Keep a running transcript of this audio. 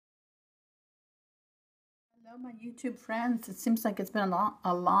Hello, my YouTube friends. It seems like it's been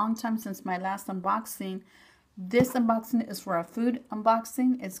a long time since my last unboxing. This unboxing is for a food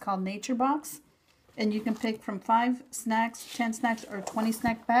unboxing. It's called Nature Box. And you can pick from 5 snacks, 10 snacks, or 20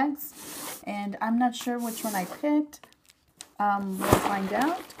 snack bags. And I'm not sure which one I picked. We'll find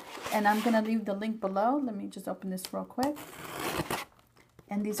out. And I'm going to leave the link below. Let me just open this real quick.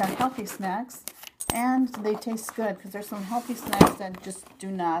 And these are healthy snacks. And they taste good because there's some healthy snacks that just do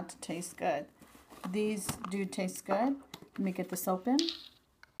not taste good. These do taste good. Let me get this open.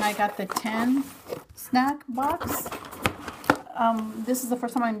 I got the 10 snack box. This is the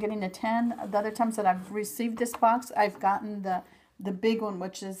first time I'm getting a 10. The other times that I've received this box, I've gotten the big one,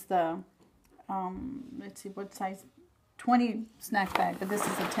 which is the, let's see, what size? 20 snack bag, but this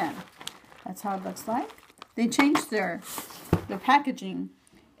is a 10. That's how it looks like. They changed their packaging.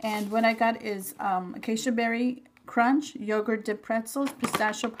 And what I got is acacia berry crunch, yogurt dipped pretzels,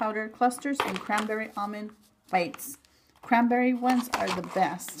 pistachio powder clusters, and cranberry almond bites. Cranberry ones are the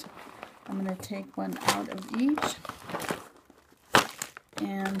best. I'm going to take one out of each.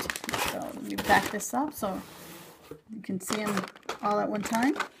 And so let me back this up so you can see them all at one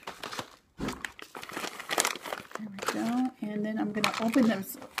time. There we go. And then I'm going to open them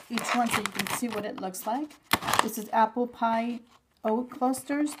each one so you can see what it looks like. This is apple pie oat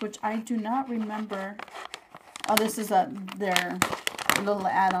clusters, which I do not remember. Oh, this is their little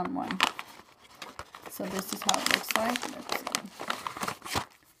add-on one. So this is how it looks like. Let's see.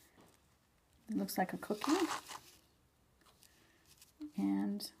 It looks like a cookie.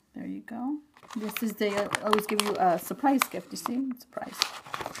 And there you go. This is, they always give you a surprise gift. You see? Surprise.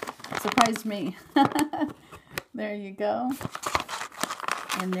 Surprise me. There you go.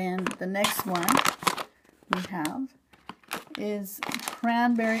 And then the next one we have is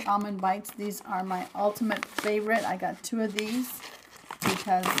cranberry almond bites. These are my ultimate favorite. I got 2 of these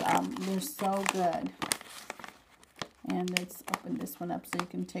because they're so good. And let's open this one up so you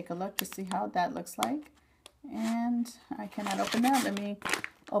can take a look to see how that looks like. And I cannot open that. Let me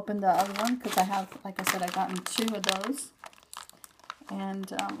open the other one because I have, like I said, I've gotten 2 of those.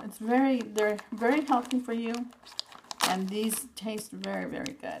 And they're very healthy for you. And these taste very,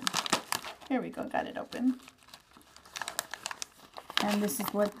 very good. Here we go, got it open. And this is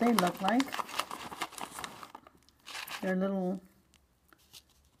what they look like. They're little,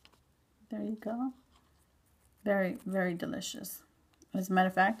 there you go. Very, very delicious. As a matter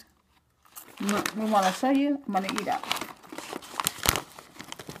of fact, we want to show you, I'm going to eat up.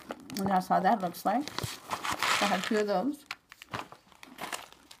 And that's how that looks like. I have 2 of those.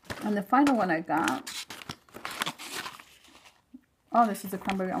 And the final one I got, oh, this is the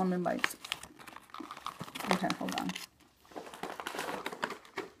cranberry almond bites. Okay, hold on.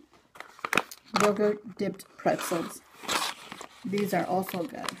 Yogurt dipped pretzels. These are also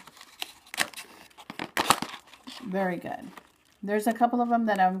good. Very good. There's a couple of them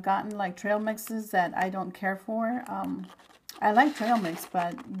that I've gotten, like trail mixes, that I don't care for. I like trail mix,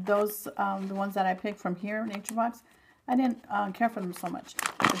 but those, the ones that I picked from here, Nature Box, I didn't care for them so much.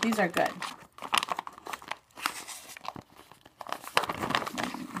 But these are good.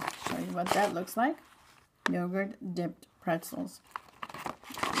 Let me show you what that looks like. Yogurt dipped pretzels.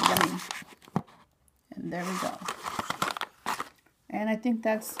 Yummy. And there we go. And I think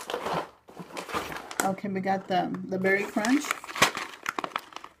that's okay. We got the berry crunch.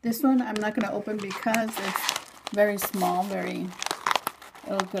 This one I'm not going to open because it's very small.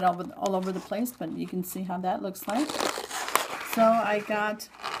 It'll get all over the place, but you can see how that looks like. So I got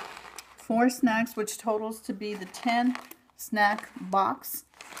 4 snacks, which totals to be the 10 snack box.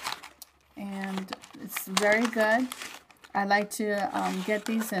 And it's very good. I like to get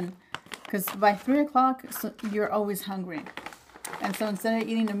these, and because by 3 o'clock, you're always hungry. And so instead of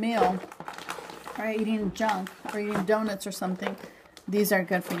eating a meal, or eating junk, or eating donuts or something, these are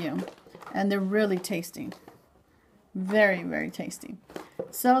good for you. And they're really tasty. Very, very tasty.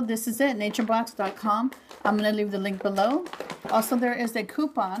 So this is it, naturebox.com. I'm going to leave the link below. Also, there is a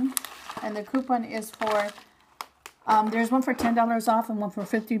coupon, and the coupon is for, there's one for $10 off and one for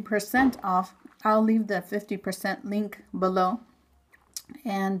 50% off. I'll leave the 50% link below.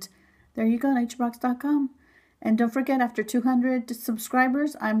 And there you go, naturebox.com. And don't forget, after 200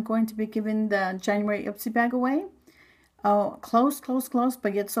 subscribers, I'm going to be giving the January Ipsy bag away. Oh, close,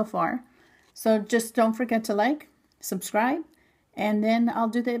 but yet so far. So just don't forget to like, subscribe, and then I'll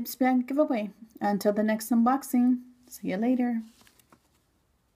do the Ipsy bag giveaway. Until the next unboxing, see you later.